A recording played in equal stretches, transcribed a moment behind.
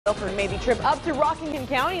Guilford made the trip up to Rockingham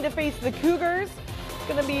County to face the Cougars. It's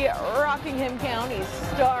going to be Rockingham County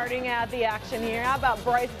starting at the action here. How about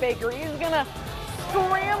Bryce Baker? He's going to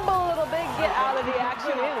scramble a little bit, get out of the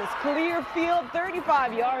action. It is clear field,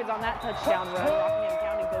 35 yards on that touchdown run. Rockingham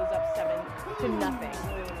County goes up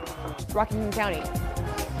 7-0. Rockingham County.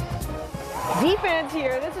 Defense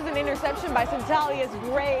here. This is an interception by Centalius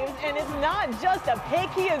Graves, and it's not just a pick.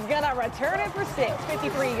 He is going to return it for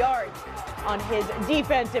 53 yards on his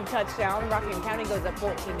defensive touchdown. Rockingham County goes up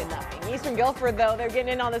 14-0. Eastern Guilford, though, they're getting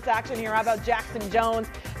in on this action here. How about Jackson Jones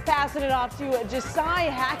passing it off to Josiah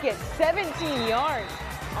Hackett, 17 yards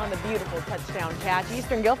on the beautiful touchdown catch.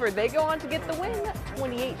 Eastern Guilford, they go on to get the win,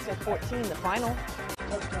 28-14, the final.